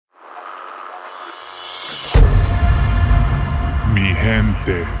Mi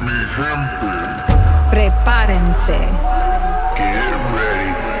gente. Prepárense.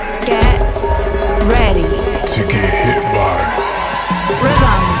 Get ready. To get hit by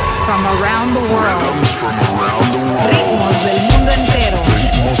Rhythms from around the world. Ritmos del mundo entero.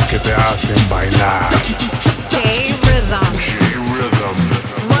 Ritmos que te hacen bailar. J-Rhythm.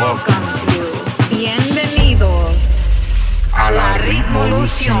 Welcomes you. Bienvenidos a la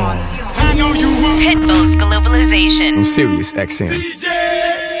Ritmolución. Pitbull's Globalization. On Sirius XM.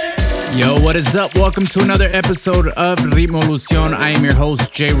 Yo, what is up? Welcome to another episode of Ritmolución. I am your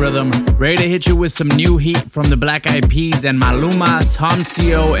host, J-Rhythm, ready to hit you with some new heat from the Black Eyed Peas and Maluma, Tom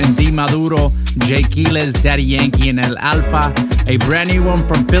C.O. and D. Maduro, Jay Quiles, Daddy Yankee, and El Alfa. A brand new one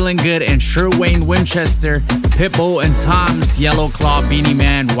from Feeling Good and Sir Wayne Winchester, Pitbull and Tom's, Yellow Claw, Beanie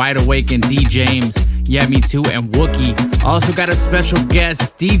Man, Wide Awake, and D. James. Yeah, Me Too, and Wookie. Also got a special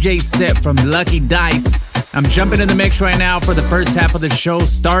guest, DJ Set from Lucky Dice. I'm jumping in the mix right now for the first half of the show,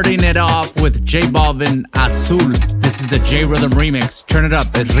 starting it off with J Balvin, Azul. This is the J-Rhythm remix. Turn it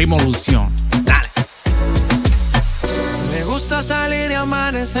up, it's Ritmolución. Dale. Me gusta salir y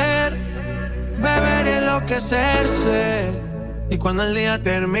amanecer, beber y enloquecerse. Y cuando el día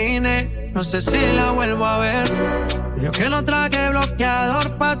termine, no sé si la vuelvo a ver. Yo que no traje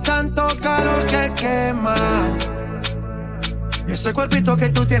bloqueador pa' tanto calor que quema. Y ese cuerpito que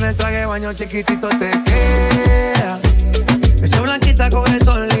tú tienes, el traje de baño chiquitito te queda. Esa blanquita coge el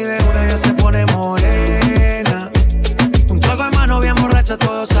sol y de una ya se pone morena. Un trago de mano bien borracha,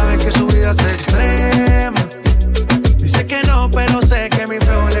 todos saben que su vida es extrema. Dice que no, pero sé que mi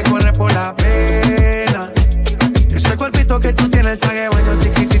flow le corre por la pena. Ese cuerpito que tú tienes, el traje de baño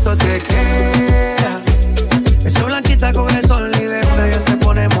chiquitito te queda. Esa blanquita coge el sol y de una ya se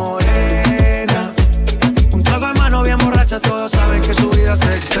pone morena. Un trago de mano bien borracha, todos saben que su vida es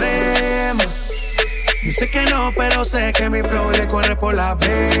extrema. Dice que no, pero sé que mi flow le corre por la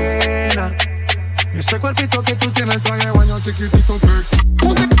pena. Ese cuerpito que tú tienes, el traje de baño chiquitito te queda.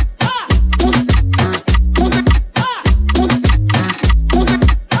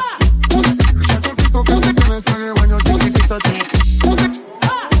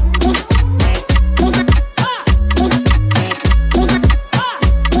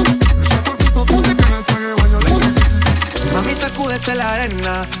 La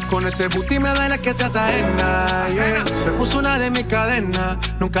arena, con ese booty me duele que seas ajena, yeah. Se puso una de mis cadenas,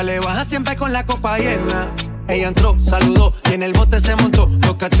 nunca le baja siempre con la copa llena. Ella entró, saludó y en el bote se montó,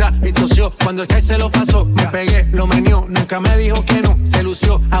 lo cachá y tosió, cuando el que se lo pasó, me pegué, lo meneó, nunca me dijo que no, se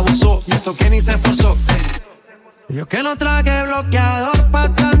lució, abusó y eso que ni se esforzó. Yo que no traje bloqueador pa'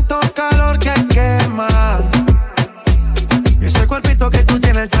 tanto calor que quema. Y ese cuerpito que tú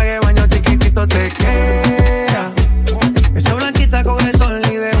tienes, el traje de baño chiquitito te queda. Esa blanquita coge el sol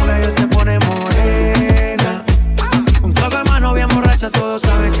y de una ya se pone morena. Un trago de mano bien borracha, todos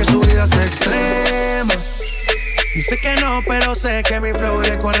saben que su vida es extrema. Dice que no, pero sé que mi flow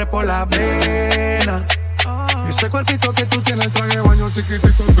le corre por la pena. Ese cuerpito que tú tienes, el traje de baño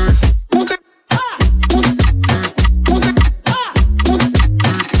chiquitito te...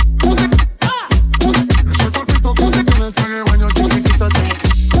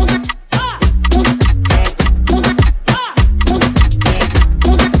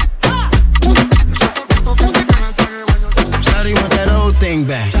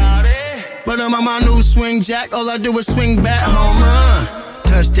 But I'm on my new swing jack, all I do is swing back, home run.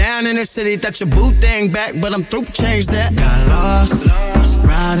 Touchdown in the city, that's your boo thing back, but I'm through, change that. Got lost,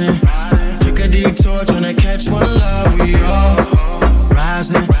 riding, took a detour, tryna catch one love, we all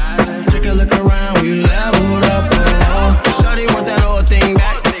rising. Take a look around, we leveled up, oh. Shawty want that whole thing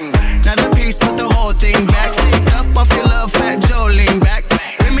back, not a piece, but the whole thing back. Up off your love, Fat Joe, lean back.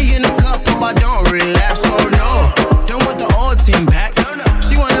 Bring me in the cup, hope I don't relapse, oh no. Don't want the old team back.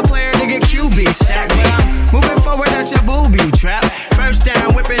 She want a player to get QB sack, but I'm moving forward at your booby trap. First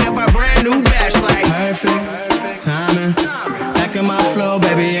down, whipping up a brand new batch like perfect timing. Back in my flow,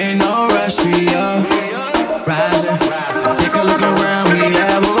 baby, ain't no rush, we are rising. Take a look around, we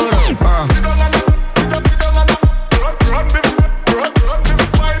leveled up.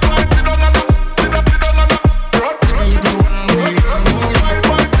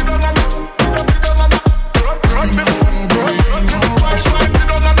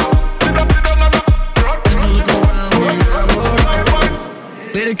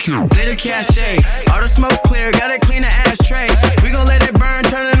 Little cachet, all the smoke's clear, gotta clean the ashtray. We gon' let it burn,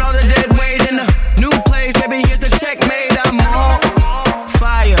 turning all the dead weight in the new place. Baby, here's the checkmate, I'm on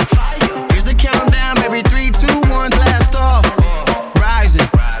fire. Here's the countdown, baby, 3, 2, 1, blast off. Rising,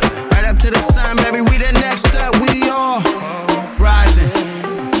 right up to the sun, baby, we the next up, we all rising.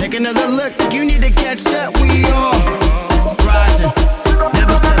 Take another look, you need to catch up, we all rising.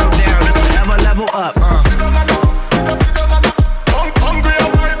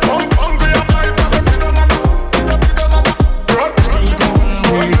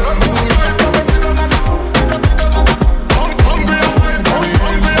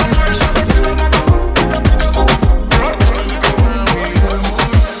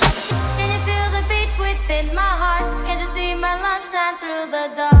 the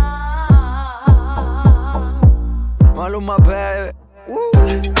dark. Maluma, baby.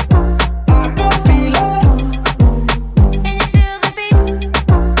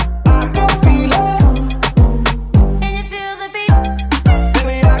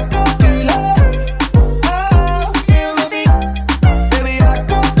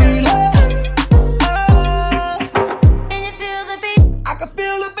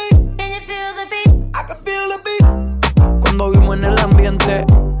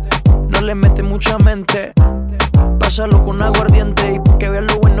 Mucha mente, pásalo con aguardiente y que veas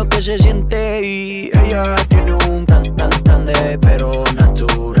lo bueno que se siente. Y ella tiene un tan de pero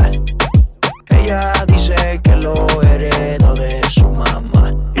natural. Ella dice que lo heredó de su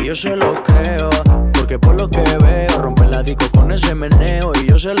mamá y yo se lo creo, porque por lo que veo rompe la disco con ese meneo. Y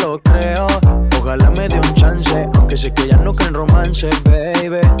yo se lo creo, ojalá me dé un chance, aunque sé que ya no creen romance,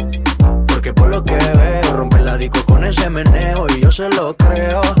 baby. Porque por lo que veo rompe la disco con ese meneo. Y yo se lo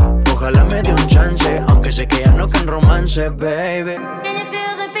creo, ojalá me dé un chance, aunque sé que ya no can romance, baby. Can you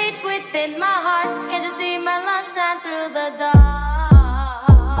feel the beat within my heart? Can't you see my love shine through the dark?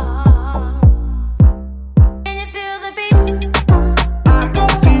 Can you feel the beat? I can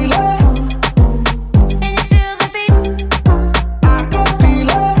feel it. Can you feel the beat? I can feel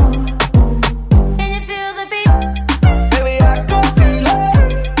it. Can you feel the beat? Baby, I can feel it.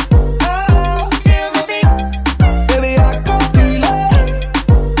 Feel the beat? Baby, I can feel it.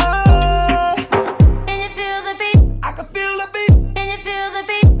 Can you feel the beat? I can feel the beat. Can you feel the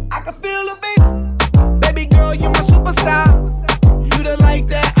beat? I can feel the beat. Baby girl, you're my superstar. You the light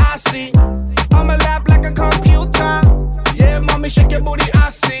that I see. On my lap like a computer. Yeah, mommy, shake your booty, I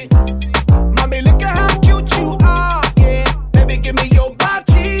see. Mommy, look at how cute you are. Yeah, baby, give me your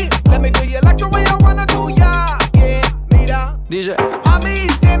body. Let me do you like the way I wanna do ya. Yeah, mira. Dice, mami,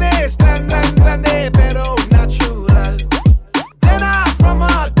 tienes grande, pero natural. Then I from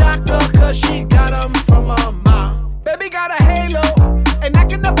a doctor, cause she got 'em from her mom. Baby got a halo, and I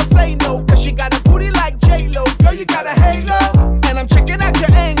can never say no, cause she got a booty like J-Lo. Girl, you got a halo, and I'm checking out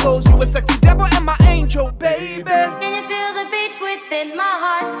your angles. You a sexy devil and my angel, baby. Can you feel the beat within my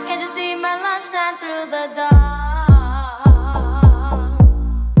heart? Can't you see my love shine through the dark?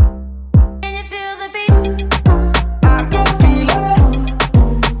 Can you feel the beat? I can feel it.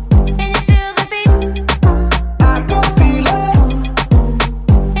 Can you feel the beat? I can feel it.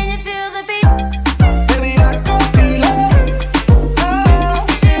 Can you feel the beat? Baby, I can feel it.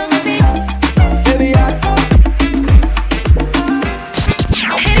 Feel the beat? Baby, I can.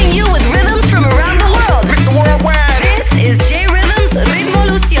 Hitting you with rhythms from around the world. Mr. Worldwide This is J Rhythm's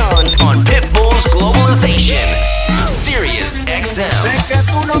Ritmolución on Pitbull's Globalization.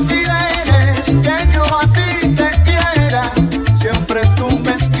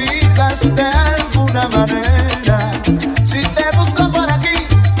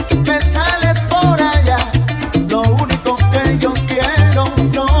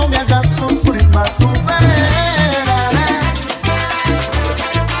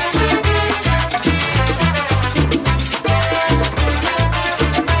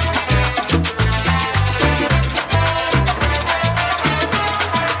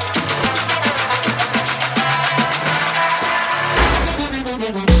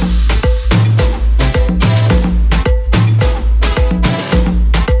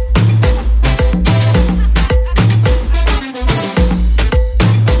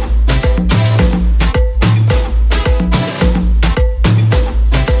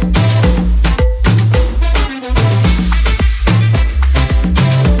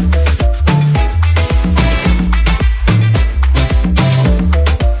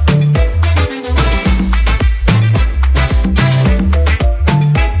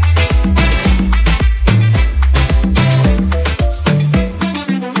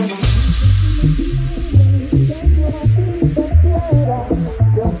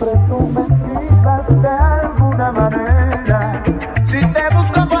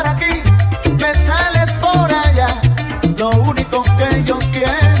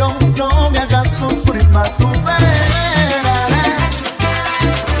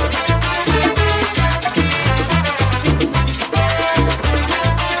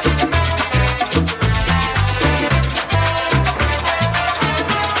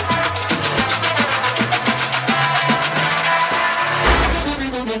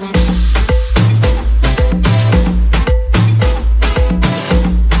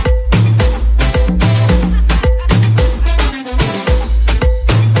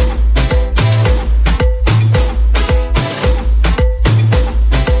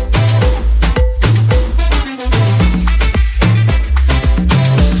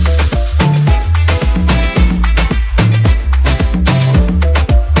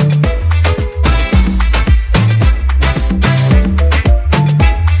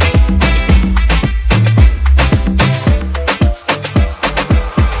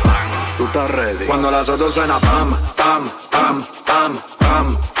 las otras suena pam, pam, pam, pam,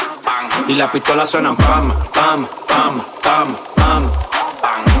 pam, pam. Y las pistolas suenan pam, pam, pam, pam, pam,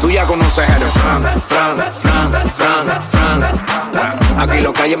 pam. Tú ya conoces el Fran, Fran, Fran, Fran, Fran, Fran. Aquí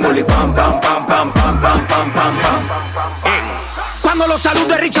lo que hay es bully pam, pam, pam, pam, pam, pam, pam, pam, pam. Cuando los saludos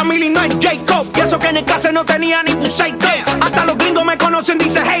de Richard Mille no es Jacob. Y eso que en el caso no tenía ni un psycho. Hasta los gringos me conocen,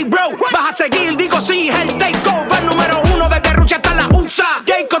 dice hey bro. Vas a seguir, digo sí, es el takeover. Número 1 desde Rusia hasta la USA.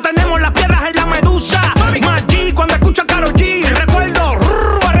 Jacob, tenemos las piedras en la medusa. Más G cuando escucho a Karol G. Recuerdo,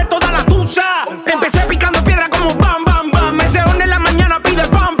 barré toda la tusa. Empecé picando piedra como bam, bam, bam. Ese horno en la mañana pide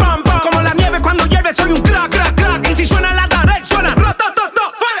bam, bam, bam. Como la nieve cuando llueve soy un crack, crack, crack. Y si suena la tarde, suena rotototo.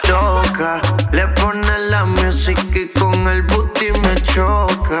 Toca, le pone la música y con el booty me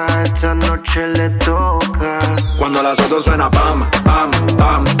choca. Esta noche le toca. Cuando las otras suena pam, pam,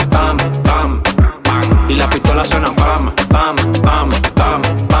 pam, pam, pam, pam. Y las pistolas suenan pam, pam, pam, pam,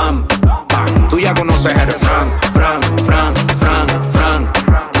 pam, pam. Tú ya conoces el Fran, Fran, Fran, Fran, Fran,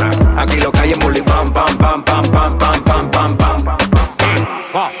 Fran. Aquí lo que hay es bully pam, pam, pam, pam, pam, pam, pam, pam, pam.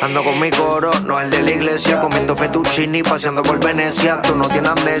 Ando con mi coro, no el de la iglesia. Comiendo fettuccini, paseando por Venecia. Tú no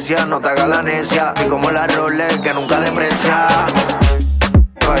tienes amnesia, no te hagas la necia. Y como la Rolex que nunca deprecia.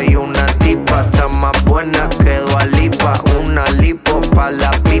 Hay una tipa, está más buena que Dua Lipa. Una lipo pa'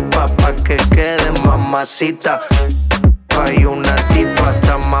 la pipa, pa' que quede mamacita. Hay una tipa,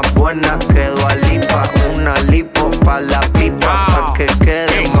 está más buena que Dua Lipa. Una lipo pa' la pipa, pa' que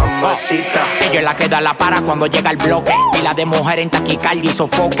quede mamacita. Ella es la que da la para cuando llega el bloque. Y la de mujer en taquicardia y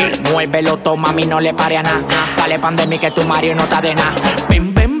sofoque. Muévelo, toma, mami, no le pare a nada. Dale pandemia que tu Mario no está de nada.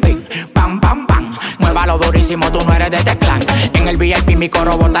 Bim, bim, bim, pam, pam, pam. Muévalo durísimo, tú no eres de este clan. En el VIP mi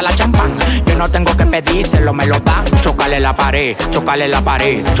coro bota la champán. Yo no tengo que pedírselo, me lo dan. Chócale la pared, chócale la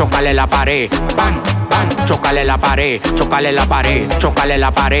pared, chócale la pared. Bam, bam, chócale la pared, chócale la pared, chócale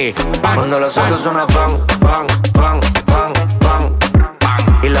la pared. Bam, cuando los autos suenan pam, pam, pam, pam, pam,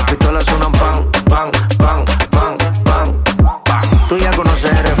 pam. Y las pistolas suenan pam, pam, pam, pam, pam, pam. Tú ya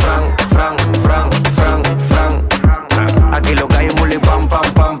conoces el refrán, Fran, Fran, Fran, Fran, Fran. Aquí lo que hay es bully pam, pam,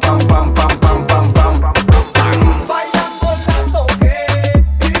 pam, pam, pam, pam, pam, pam, pam.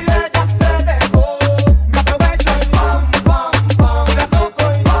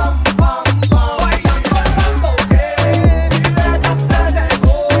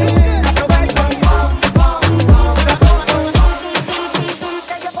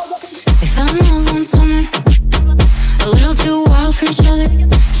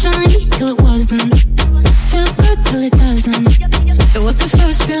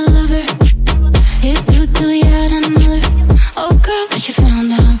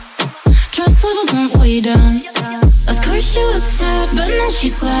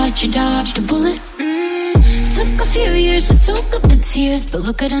 She dodged a bullet. Took a few years to soak up the tears, but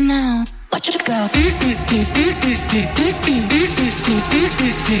look at her now. Watch her go.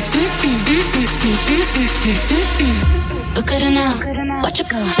 Look at her now. Watch her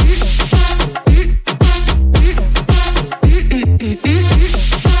go.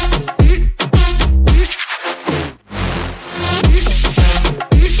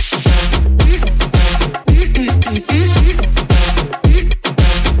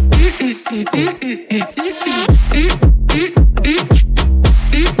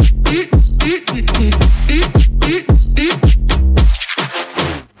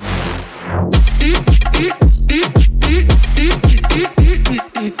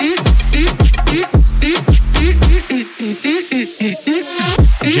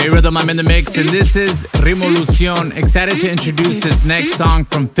 I'm in the mix, and this is Ritmolución. Excited to introduce this next song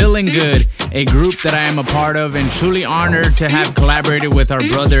from Feeling Good, a group that I am a part of, and truly honored to have collaborated with our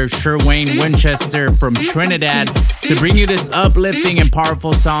brother Sherwayne Winchester from Trinidad to bring you this uplifting and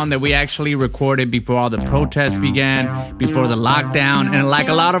powerful song that we actually recorded before all the protests began, before the lockdown. And like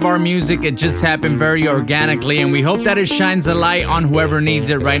a lot of our music, it just happened very organically, and we hope that it shines a light on whoever needs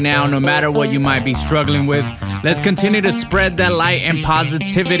it right now, no matter what you might be struggling with. Let's continue to spread that light and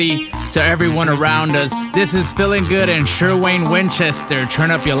positivity to everyone around us. This is Feeling Good and Sherwayne Winchester. Turn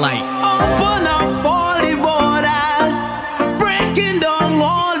up your light. Open up all the borders, breaking down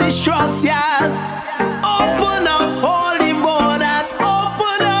all the structures. Open up all the borders,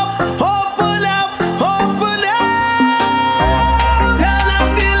 open up, open up, open up. Turn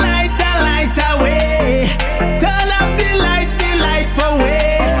up the light away. Turn up the light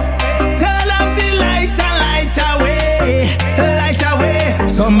away. Turn up the light away, light away.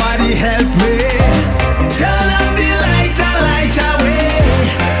 Somebody help me. Turn up the light away.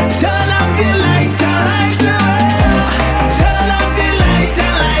 Turn up the light away.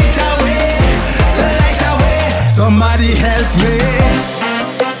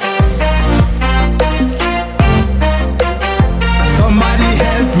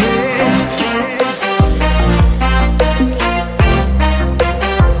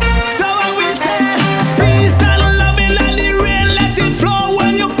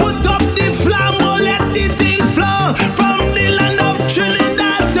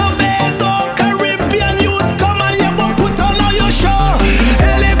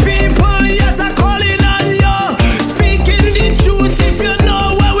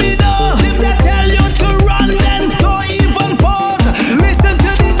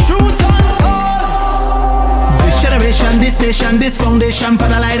 station, this foundation,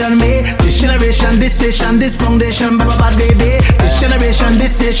 put a light on me. This generation, this station, this foundation, bad baby. This generation,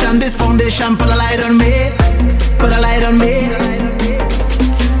 this station, this foundation, put a light on me. Put a light on me.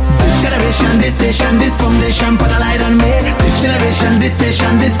 This generation, this station, this foundation, put a light on me. This generation, this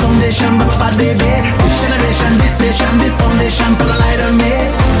station, this foundation, bad baby. This generation, this station, this foundation, put a light on me.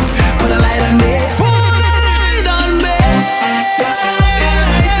 Put a light on me. Put a light on me.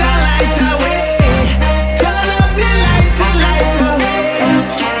 Light away. Turn up the light away.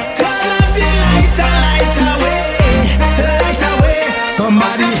 Turn up the light away. Light away.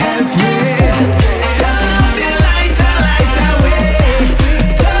 Somebody help me.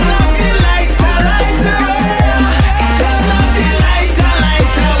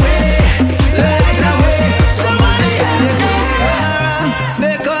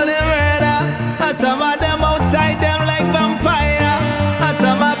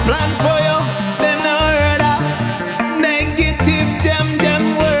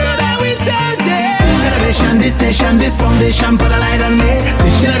 This station, this foundation, put a light on me.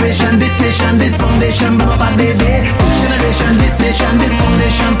 This generation, this station, this foundation, bad baby. This generation, this station, this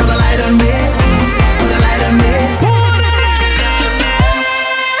foundation, put a light on me. Put a light on me. Put a light on me.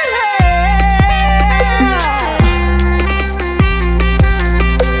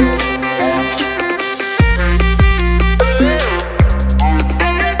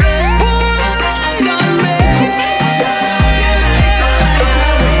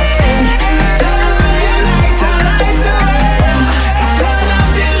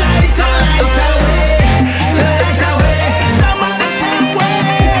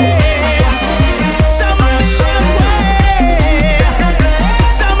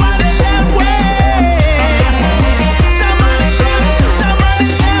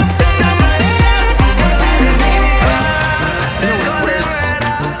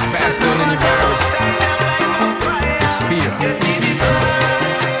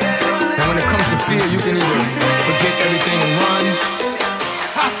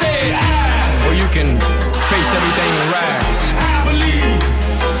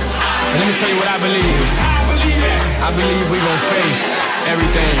 I believe we gon' face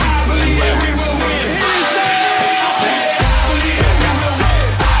everything.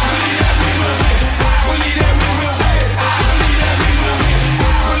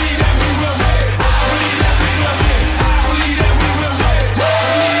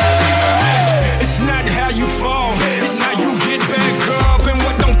 It's not how you fall, it's how you get back up. And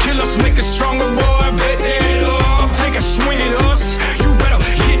what don't kill us make us stronger, boy. Bet that up. Take a swing at us, you better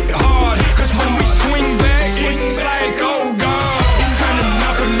hit hard. Cause when we swing back, it's like, oh God, it's time to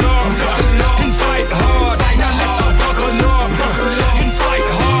knock it off and fight hard. Now let's all buckle up and fight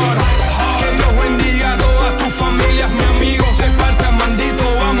hard. Que Dios bendiga a todas tus familias, mi amigo. Se parte mandito,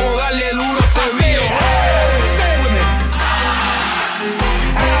 vamos a darle duro este video. Say with me,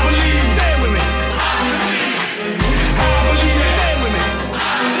 I believe. Say with me, I believe. Say with me,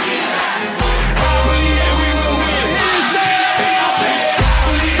 I believe that we will win. Say, I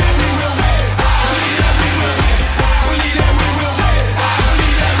believe that we will win.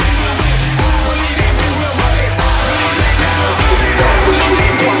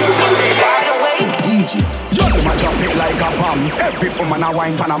 It like a bomb. Every woman a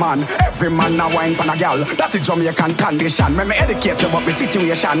wine pan a man. Every man a wine pan a gal. That is Jamaican condition. When me educate you about the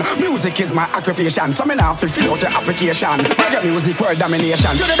situation, music is my occupation. So me now fill out the application. Reggae music world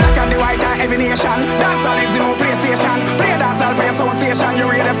domination. To the black and the white and every nation. Dancehall is the new PlayStation. Play dancehall for your sound station, your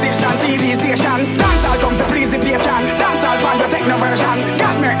radio station, TV station. Dancehall come to please the patron. Dancehall for your techno version.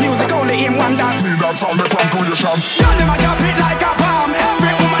 God make music only in one dance. Me dancehall make one creation. Tell them I drop it like a bomb. Every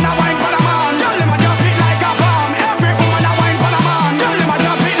woman a wine pan a man. Tell them I drop it like a bomb.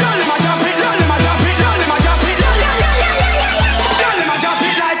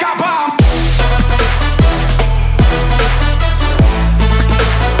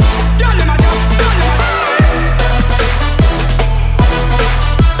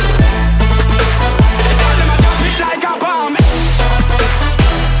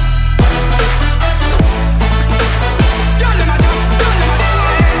 Tell them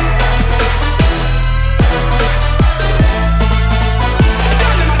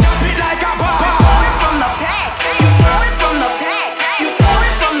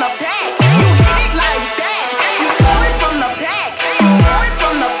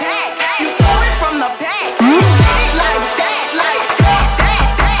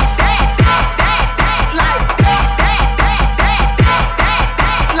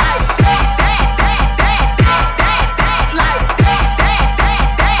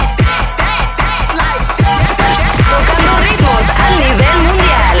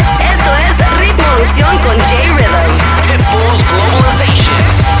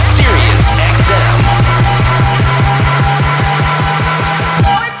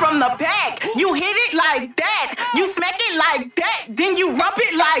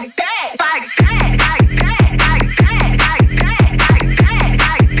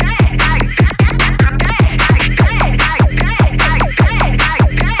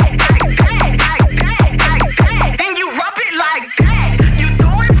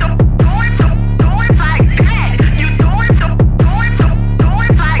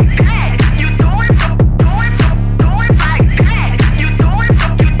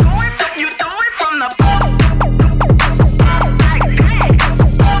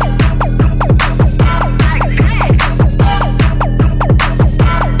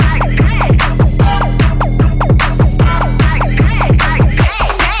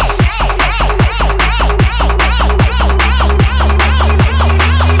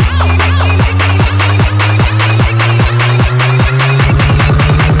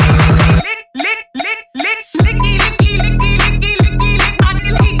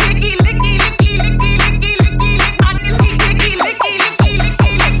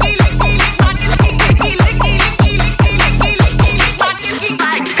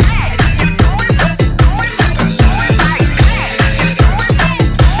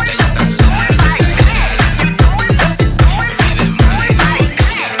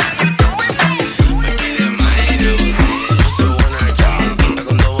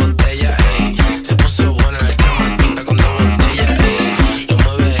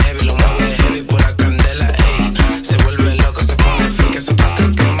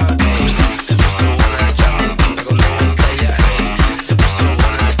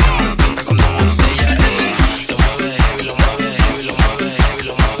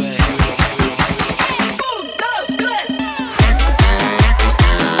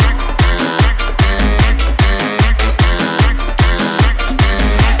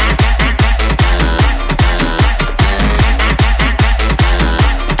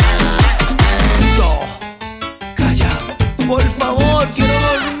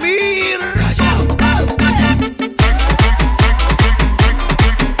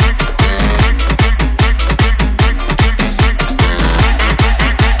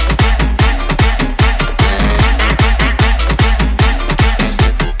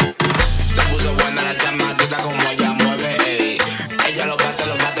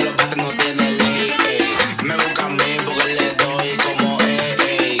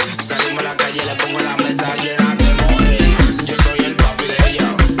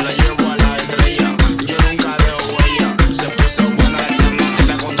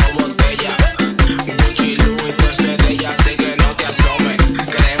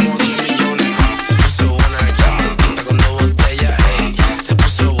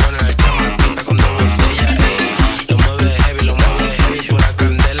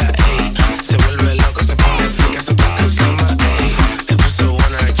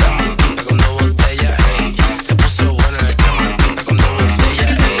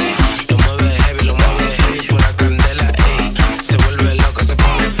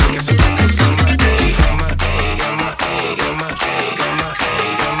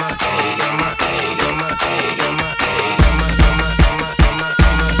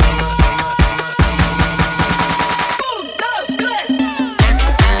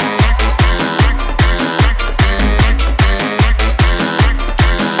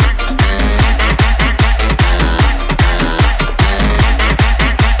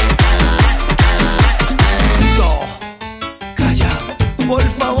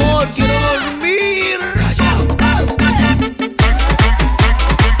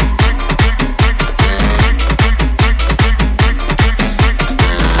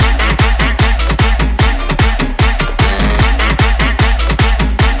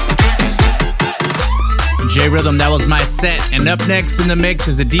J Rhythm. That was my set. And up next in the mix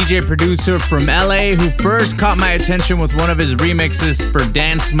is a DJ producer from LA who first caught my attention with one of his remixes for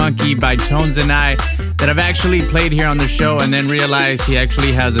Dance Monkey by Tones and I that I've actually played here on the show and then realized he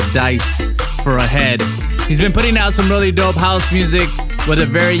actually has a dice for a head. He's been putting out some really dope house music with a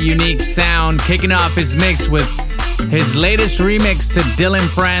very unique sound, kicking off his mix with his latest remix to Dylan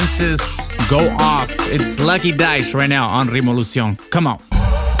Francis, Go Off. It's Lucky Dice right now on Ritmolución. Come on.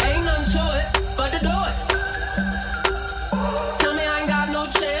 Ain't nothing to it but to do it. Tell me I ain't got no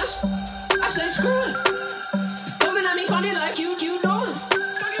chance. I say screw it. Looking at me funny like you doing.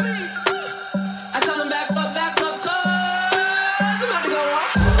 I tell them back up, cause I'm about to go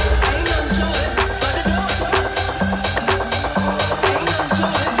off. Ain't nothing to it but to do it. Ain't nothing to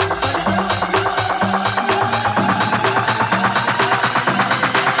it but to do it.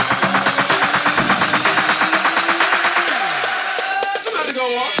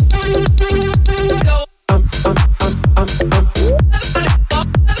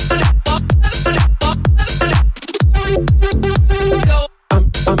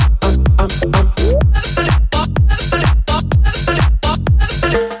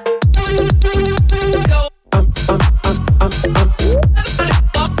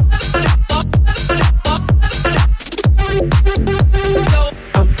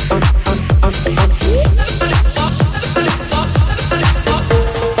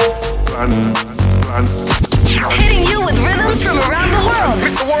 Hitting you with rhythms from around the world.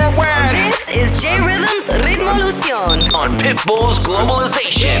 Mr. Worldwide. This is J Rhythm's Ritmolución on Pitbull's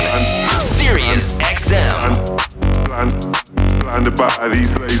Globalization. Sirius XM. Blinded by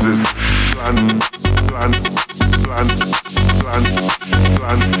these lasers. Blinded by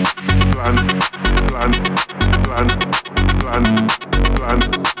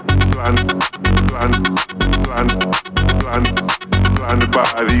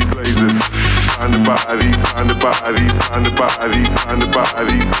these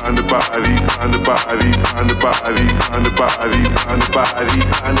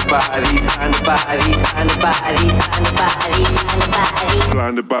lasers.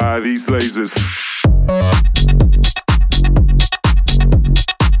 Blinded by these lasers.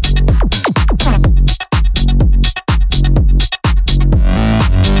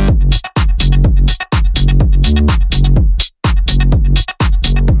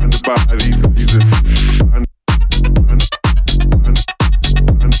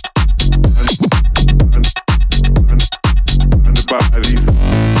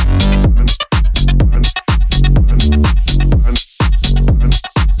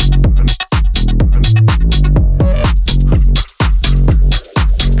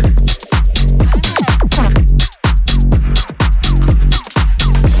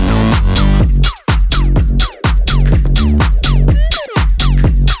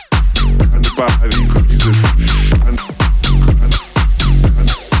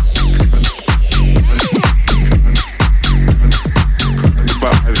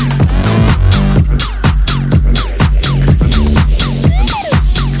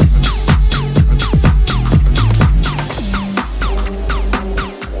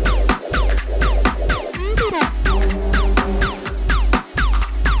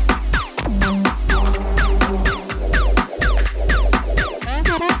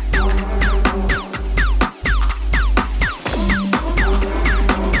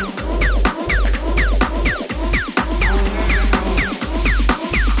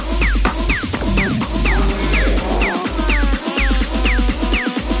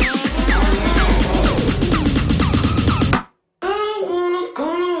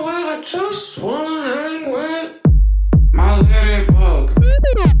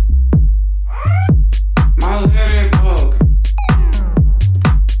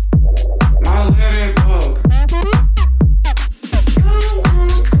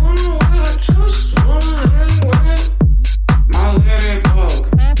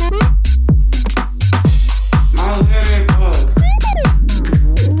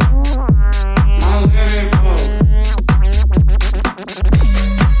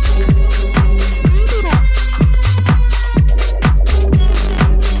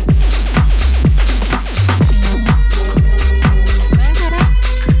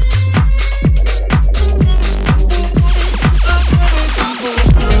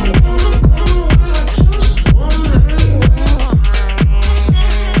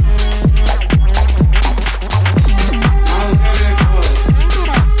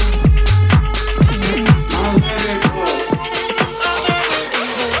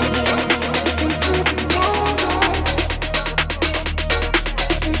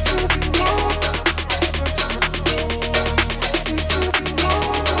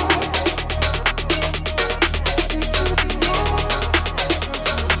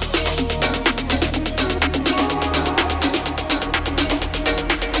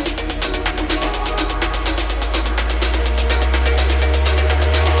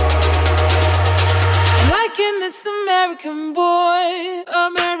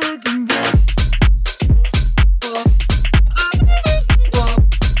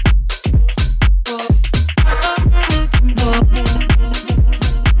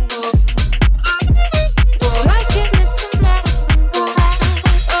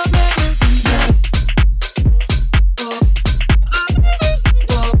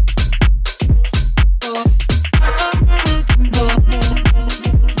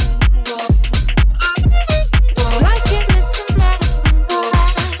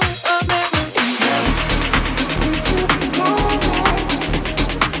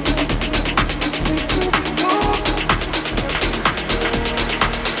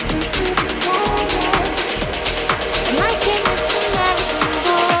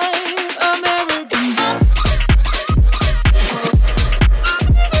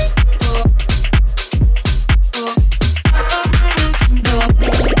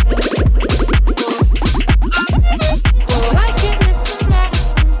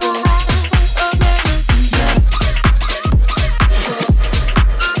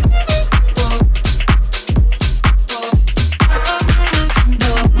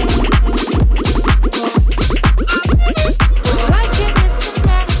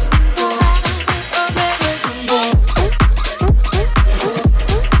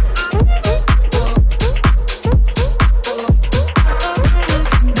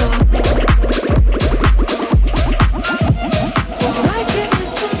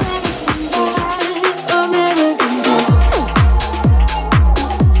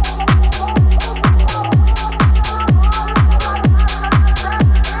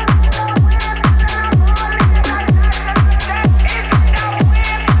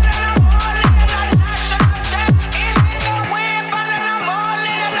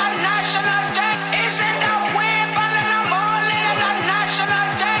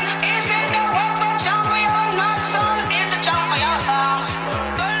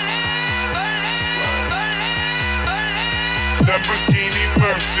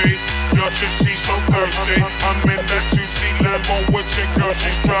 chick, she's so thirsty. I'm in that 2C Lambo with your girl,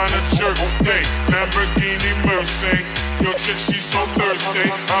 she's trying to jerk me. Lamborghini Mercy. Your chick, she's so thirsty.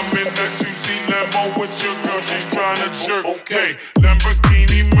 I'm in that 2C Lambo with your girl, she's trying to jerk me.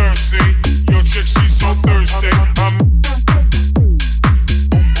 Lamborghini Mercy. Your chick, she's so thirsty.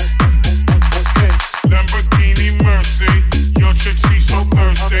 Lamborghini Mercy. Your chick, she's so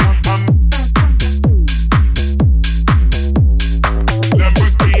thirsty.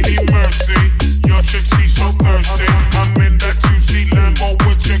 Lamborghini Mercy. Your chick, she's so thirsty. I'm in that 2C Lambo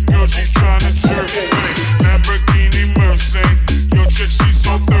with your girl, she's trying to jerk me. Lamborghini Mercy. Your chick, she's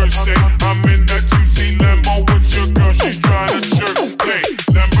so thirsty. I'm in that 2C Lambo with your girl, she's trying to jerk me.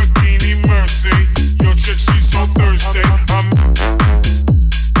 Lamborghini Mercy. Your chick, she's so thirsty.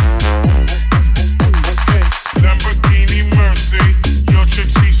 Lamborghini Mercy. Your chick,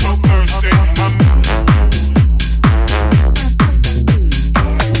 she's so thirsty.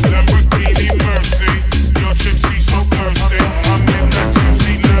 Lamborghini Mercy. Your chick, she's so thirsty. I'm in that 2C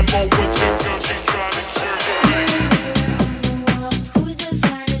Lambo with your girl, she's trying to jerk me. Who's the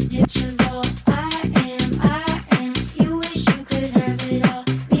finest bitch of all? I am. You wish you could have it all.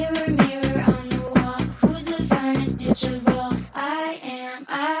 Mirror, mirror on the wall. Who's the finest bitch of all? I am.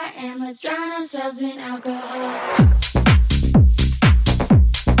 Let's drown ourselves in alcohol.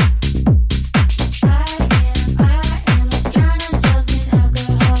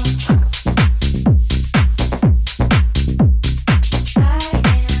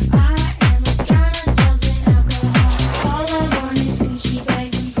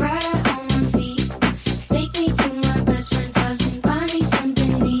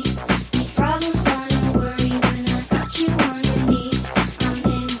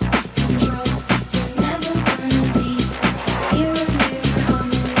 Control, you're never gonna be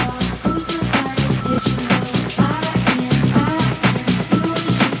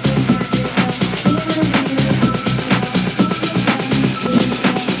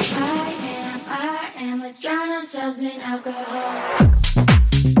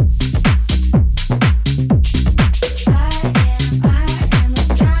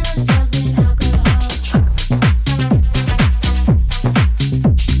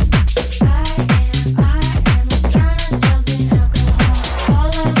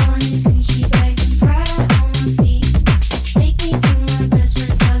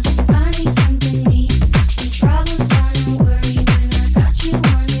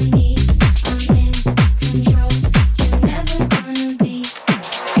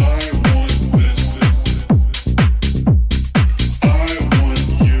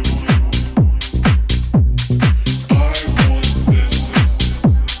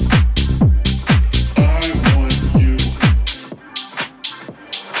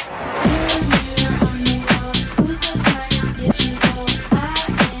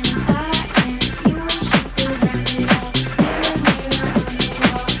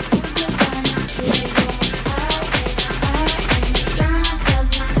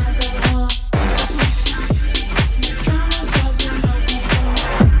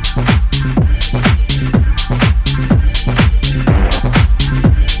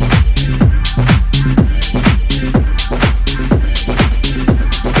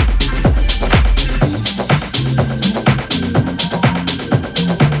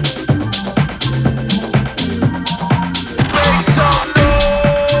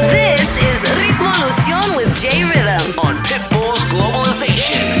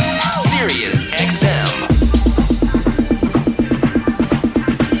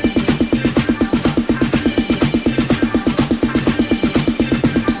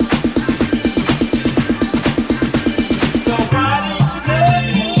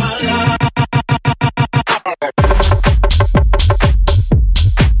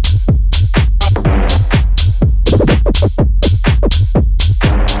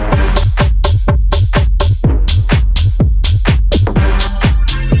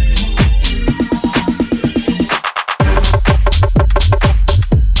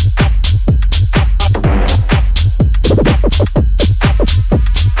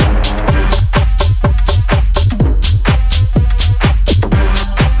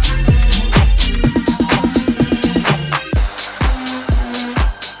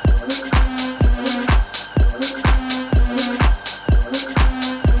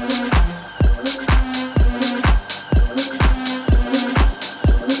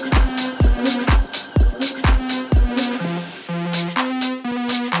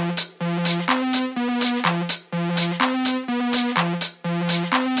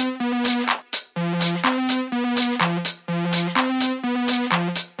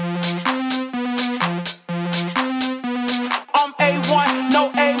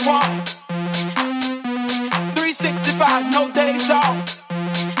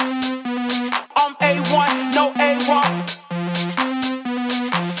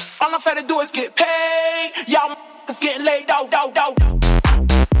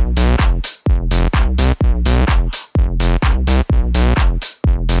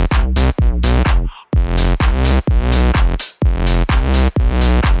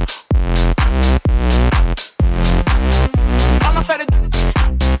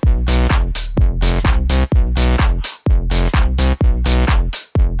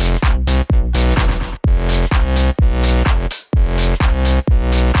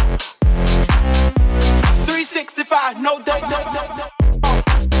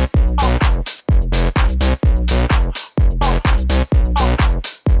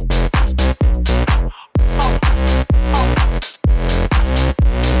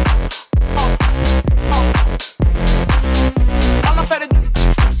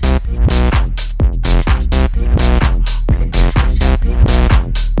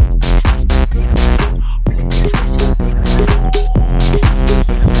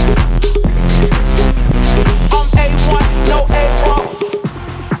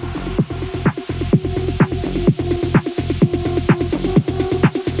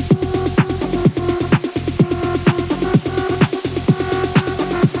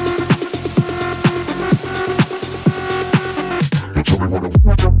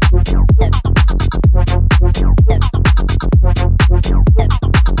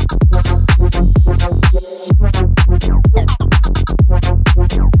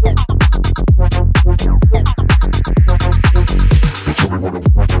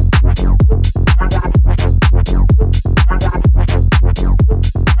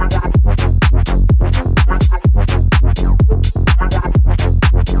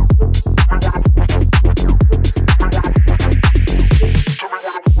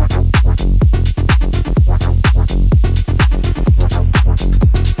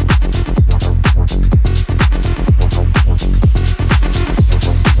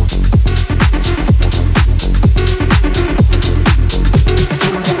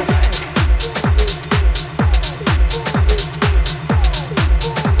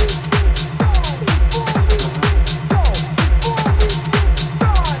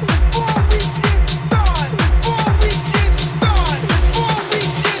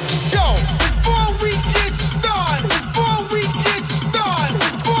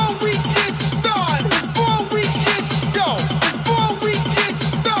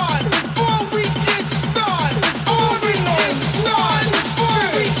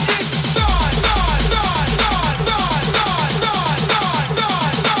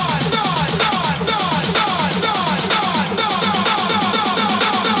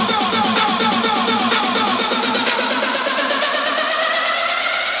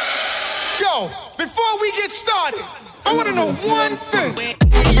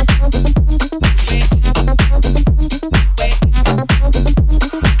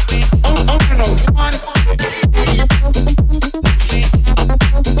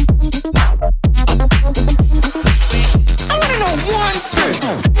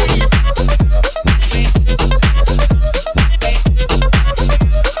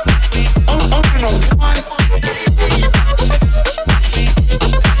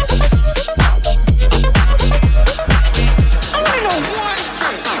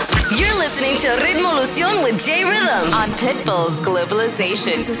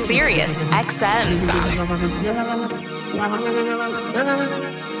Sirius XM.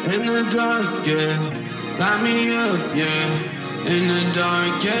 In the dark, yeah. Light me up, yeah. In the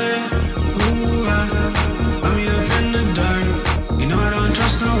dark, yeah. Ooh, light me up in the dark. You know I don't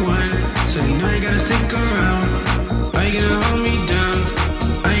trust no one, so you know you gotta stick around. Are you gonna hold me down?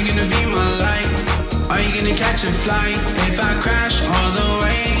 Are you gonna be my light? Are you gonna catch a flight if I crash all the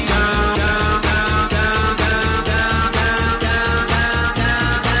way down?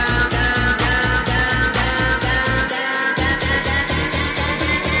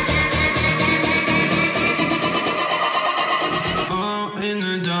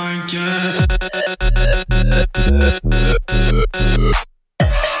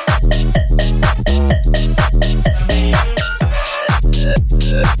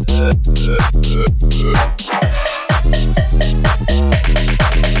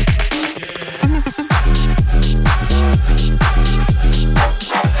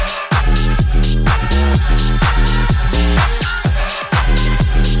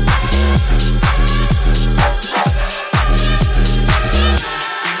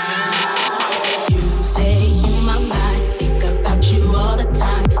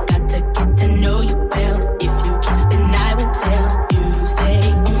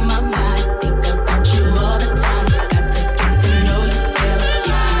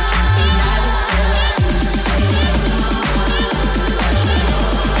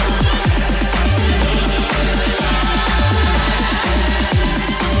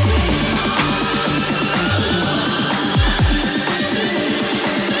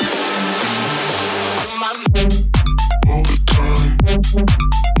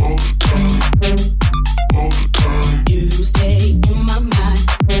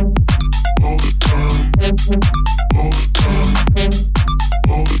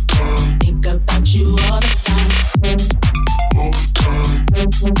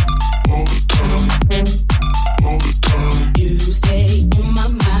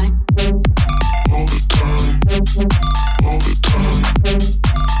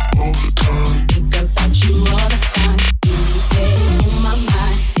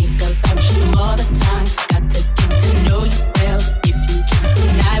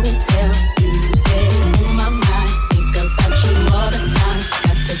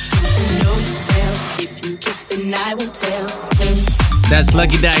 That's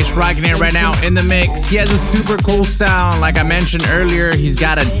Lucky Dice rocking it right now in the mix. He has a super cool sound. Like I mentioned earlier, he's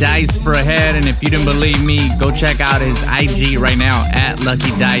got a dice for a head. And if you didn't believe me, go check out his IG right now at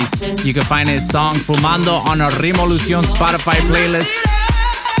Lucky Dice. You can find his song Fumando on a Ritmolucion Spotify playlist.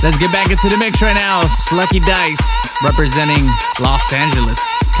 Let's get back into the mix right now. Lucky Dice representing Los Angeles,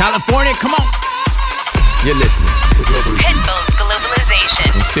 California. Come on. You're listening to Pitbull's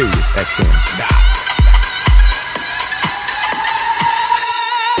Globalization on Sirius XM.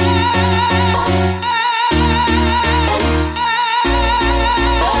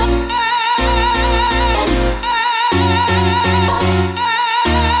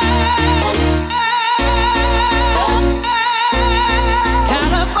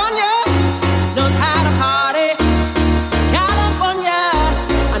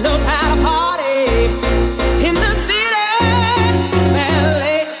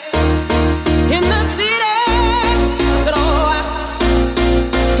 In the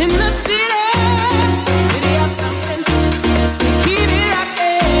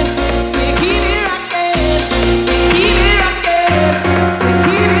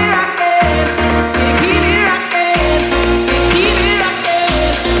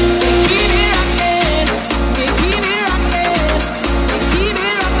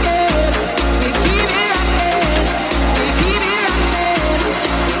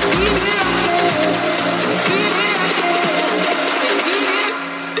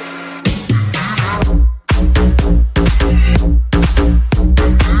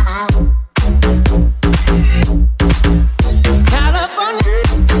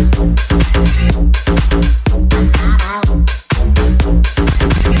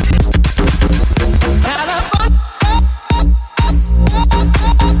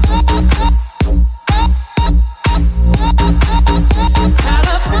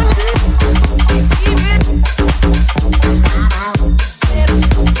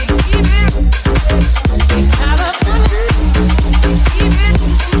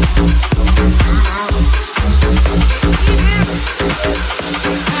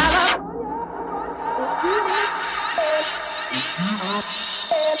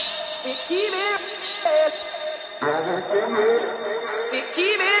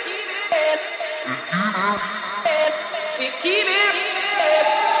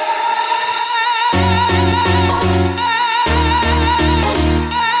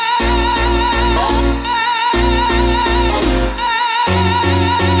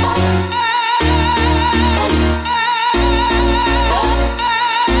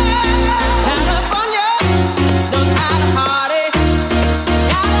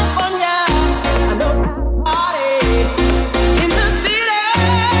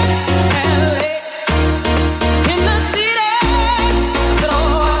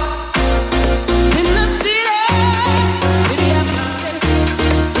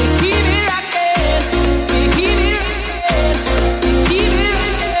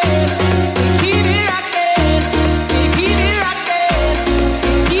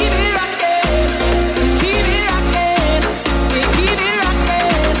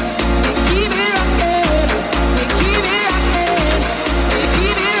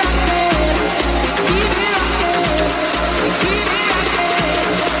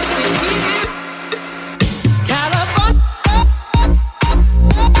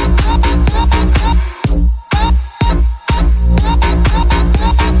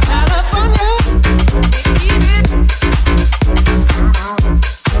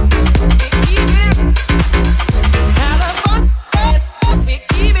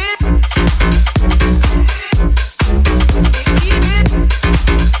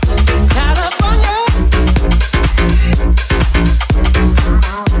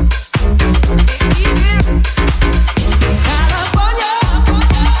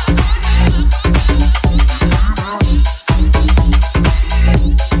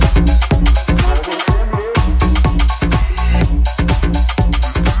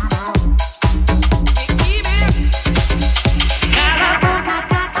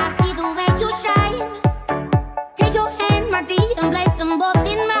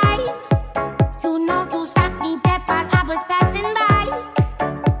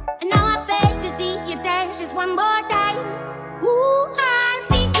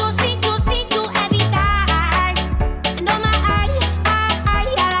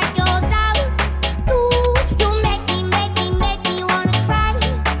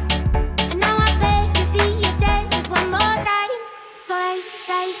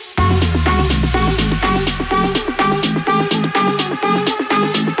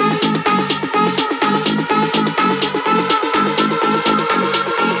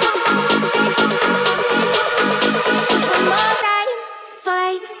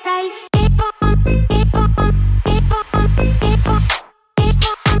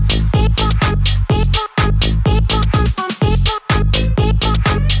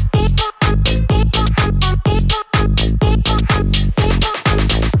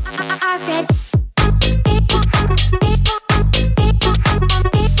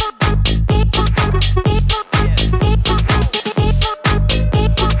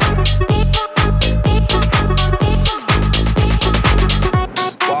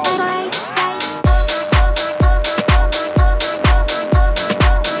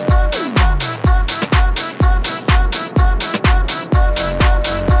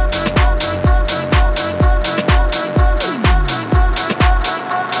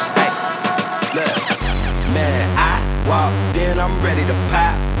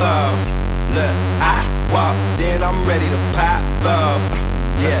off. Look, I walk, then I'm ready to pop off.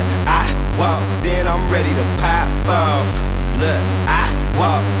 Yeah, I walk, then I'm ready to pop off. Look, I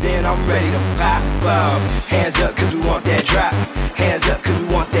walk, then I'm ready to pop off. Hands up cause we want that drop. Hands up cause we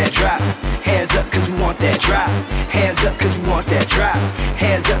want that drop. Hands up cause we want that drop. Hands up cause we want that drop.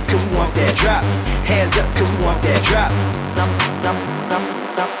 Hands up cause we want that drop. Hands up cause we want that drop.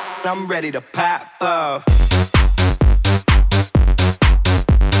 I'm ready to pop off.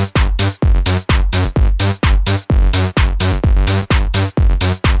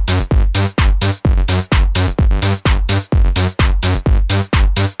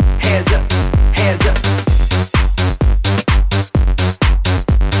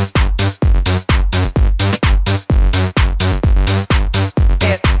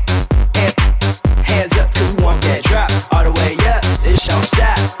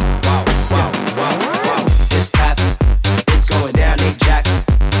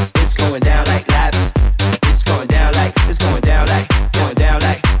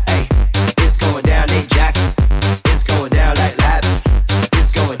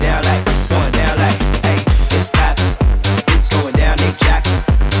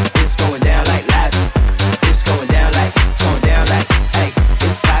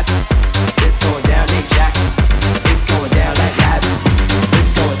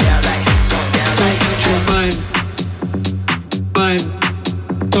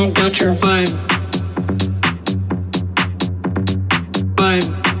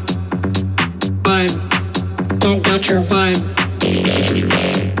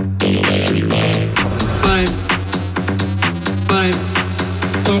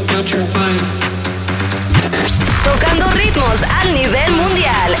 Tocando ritmos al nivel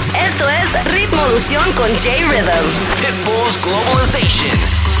mundial. Esto es Ritmolución con J-Rhythm. Pitbull's Globalization.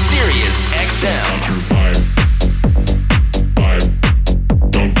 Sirius XM.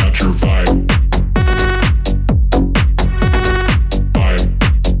 Don't got your vibe.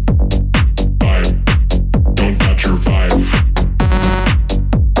 Don't got your vibe. Don't got your vibe.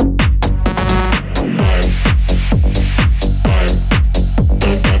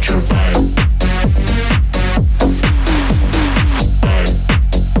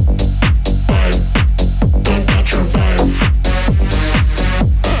 Don't got your vibe.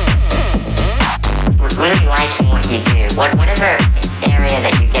 Really liking what you do, whatever area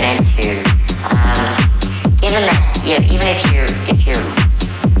that you get into. Given that, even if you're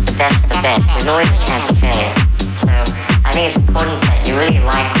the best, there's always a chance of failure. So I think it's important that you really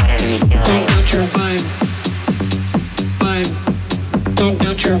like whatever you're doing. Don't got your vibe. Don't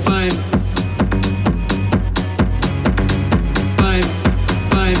got your vibe.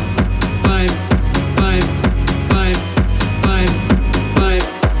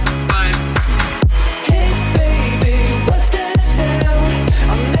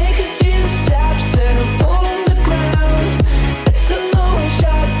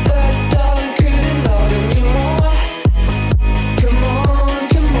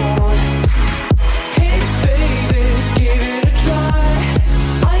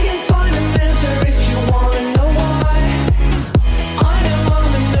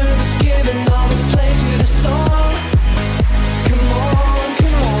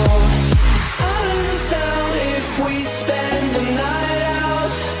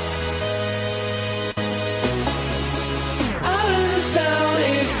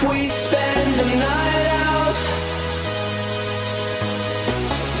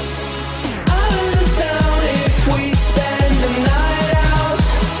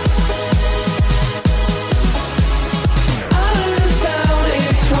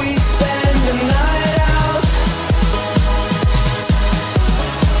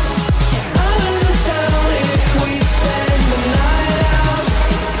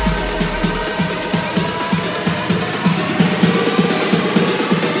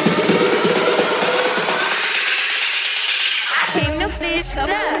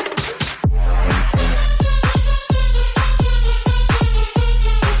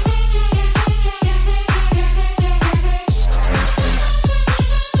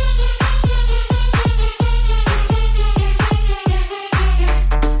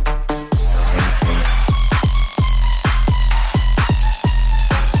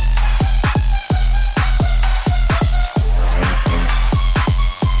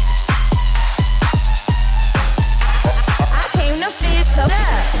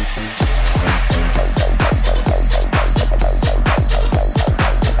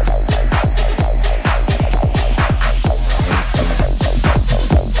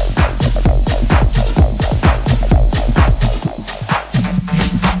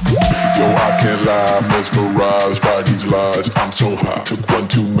 Mesmerized by these lies. I'm so high. Took 1,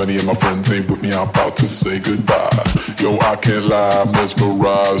 2, too many of my friends ain't with me, I'm about to say goodbye. Yo, I can't lie,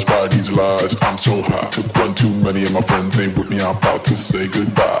 mesmerized by these lies. I'm so high. Took one too many of my friends ain't with me, I'm about to say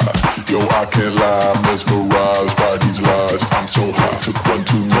goodbye. Yo, I can't lie, mesmerized by these lies. I'm so high. Took one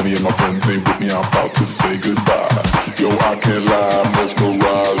too many of my friends ain't with me, I'm about to say goodbye. Yo, I can't lie,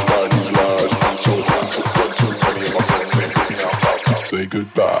 mesmerized by these lies. I'm so high. Took one too many of my friends ain't with me, I'm about to say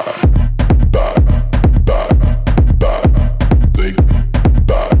goodbye. Bye, bye, bye. Say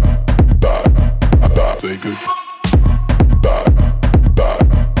bye, bye, bye. Say goodbye. Bye, bye,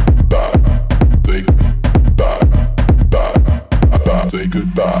 bye. Say bye, bye, bye. Say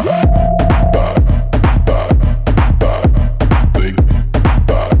goodbye. Bye, bye, bye. Say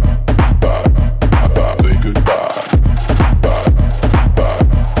bye, bye, bye. Say goodbye. Bye, bye,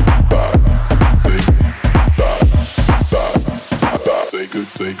 bye. Say bye, bye, bye. Say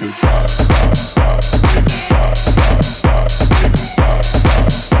goodbye.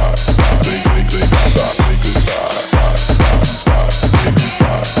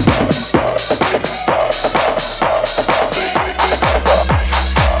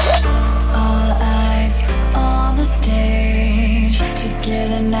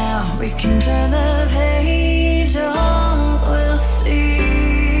 We can turn the page, all we'll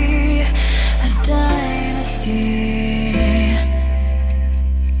see a dynasty.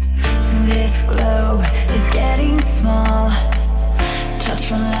 This globe is getting small. Touch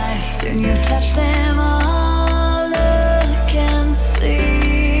from life, soon you've touched them all. Look and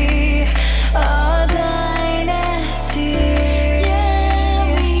see a dynasty. Yeah,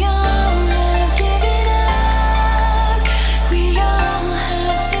 we all have given up. We all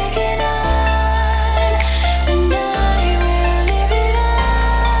have taken on. Tonight we'll live it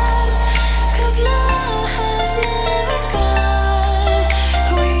up. 'Cause love has never gone.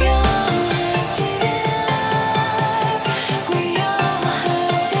 We all have given up. We all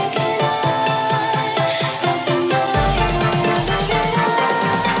have taken on. But tonight we'll live it up.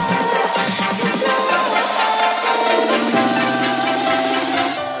 'Cause love has never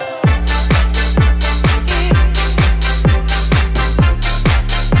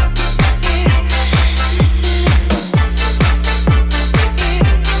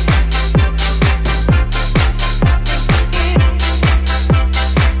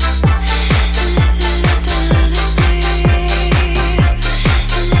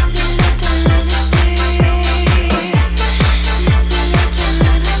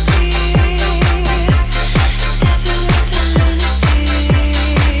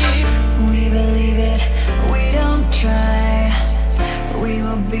We believe it, we don't try. We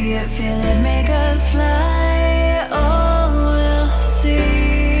will be it, feel it, make us fly. Oh, we'll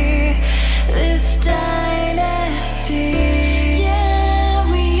see this dynasty.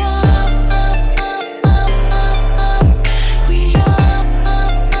 Yeah, we all, we all,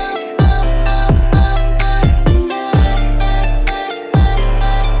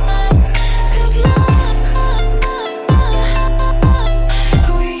 'cause love,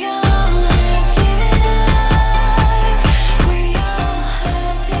 we all have given up. We all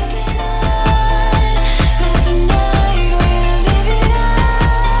have taken on. But tonight we'll live it up.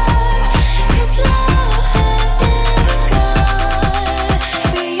 'Cause love has never gone.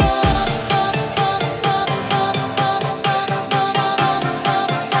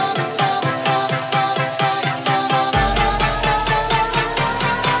 We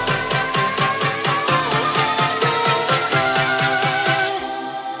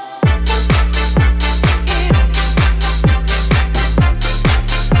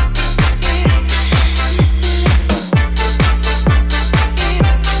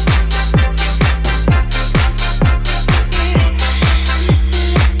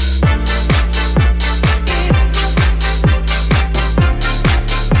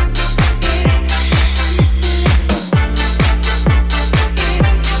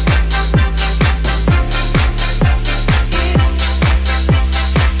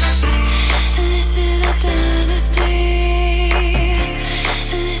This is a dynasty.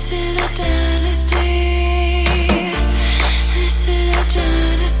 This is a dynasty. This is a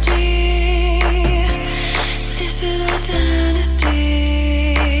dynasty. This is a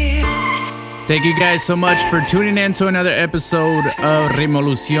dynasty. Thank you guys so much for tuning in to another episode of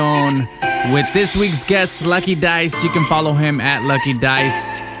Ritmolucion with this week's guest, Lucky Dice. You can follow him at Lucky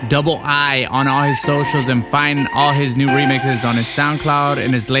Dice, double I, on all his socials, and find all his new remixes on his SoundCloud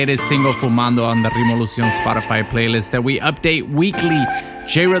and his latest single, Fumando, on the Ritmolucion Spotify playlist that we update weekly.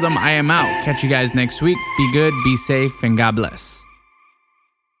 J Rhythm, I am out. Catch you guys next week. Be good, be safe, and God bless.